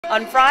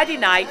On Friday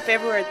night,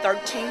 February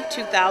 13,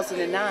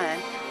 2009,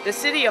 the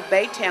City of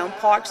Baytown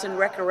Parks and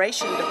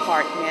Recreation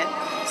Department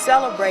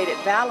celebrated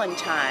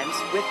Valentine's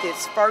with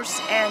its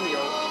first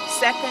annual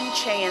Second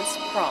Chance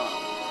Prom.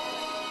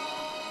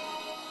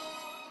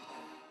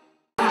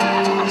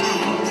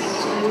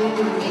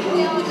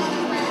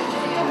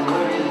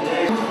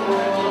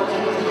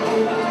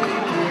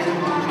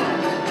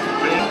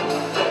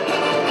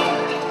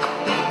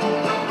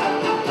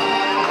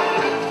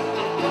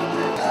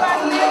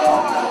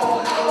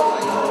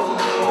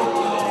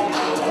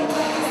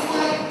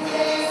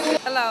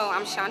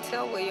 I'm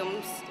Chantel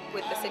Williams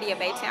with the City of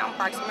Baytown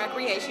Parks and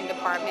Recreation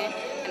Department,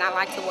 and I'd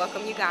like to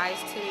welcome you guys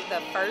to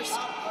the first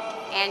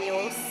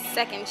annual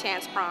Second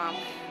Chance Prom.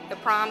 The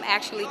prom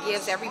actually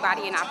gives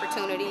everybody an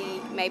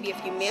opportunity, maybe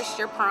if you missed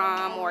your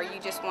prom or you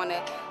just want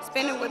to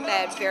spend it with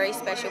that very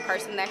special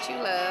person that you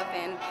love,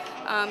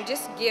 and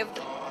just give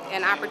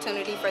an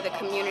opportunity for the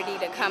community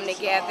to come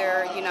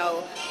together, you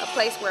know, a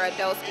place where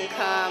adults can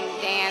come,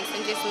 dance,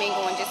 and just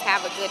mingle and just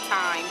have a good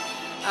time.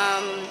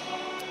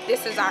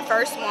 This is our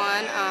first one.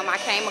 I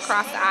came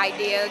across the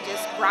idea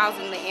just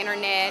browsing the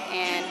internet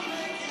and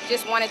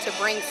just wanted to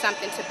bring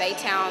something to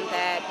Baytown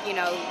that, you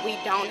know, we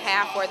don't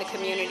have for the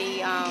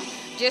community,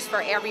 just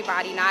for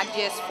everybody, not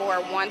just for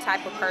one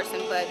type of person,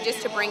 but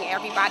just to bring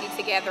everybody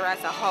together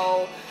as a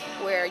whole,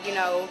 where, you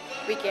know,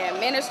 we can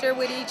minister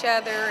with each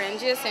other and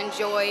just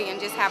enjoy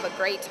and just have a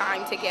great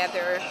time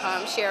together,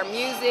 share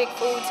music,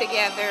 food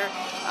together,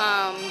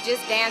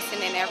 just dancing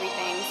and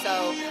everything.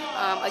 So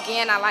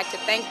again, I'd like to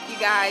thank you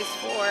guys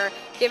for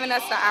giving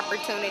us the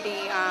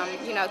opportunity,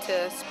 you know,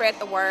 to spread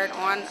the word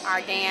on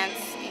our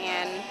dance,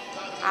 and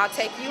I'll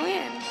take you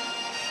in.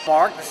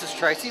 Mark, this is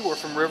Tracy. We're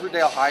from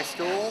Riverdale High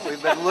School.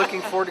 We've been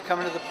looking forward to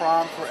coming to the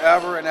prom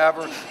forever and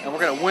ever, and we're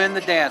going to win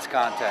the dance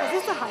contest.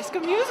 This is a High School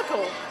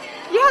Musical.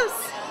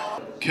 Yes.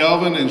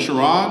 Kelvin and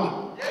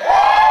Sharon.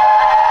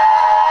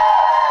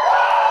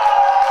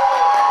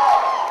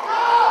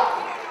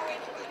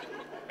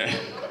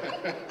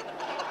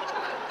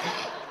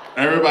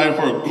 Everybody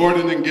for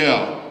Gordon and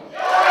Gail.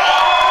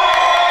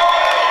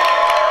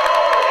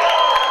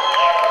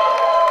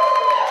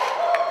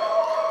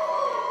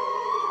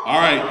 All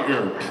right,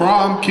 your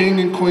prom king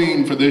and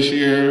queen for this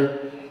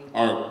year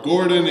are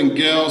Gordon and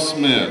Gail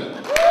Smith.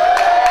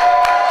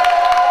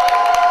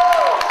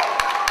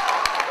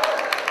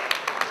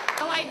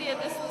 No idea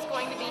this was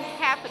going to be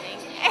happening,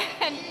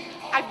 and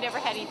I've never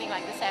had anything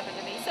like this happen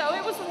to me, so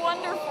it was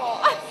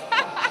wonderful.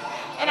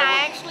 And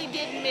I actually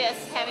did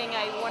miss having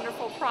a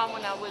wonderful prom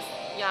when I was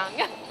young.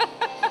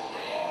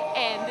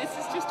 And this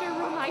is just a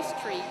real nice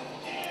treat.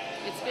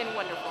 It's been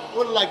wonderful.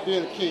 What did it like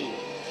being a king?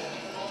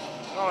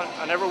 Oh,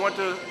 I never went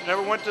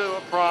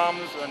to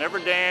proms, I never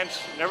danced,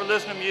 never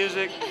listened to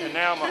music, and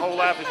now my whole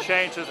life has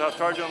changed since I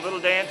started doing a little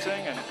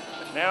dancing, and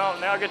now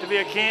I get to be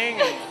a king,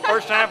 and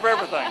first time for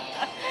everything.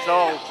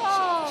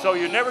 So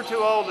you're never too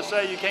old to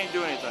say you can't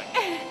do anything.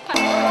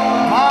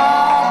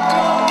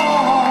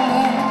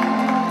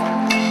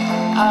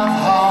 Of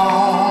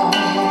home.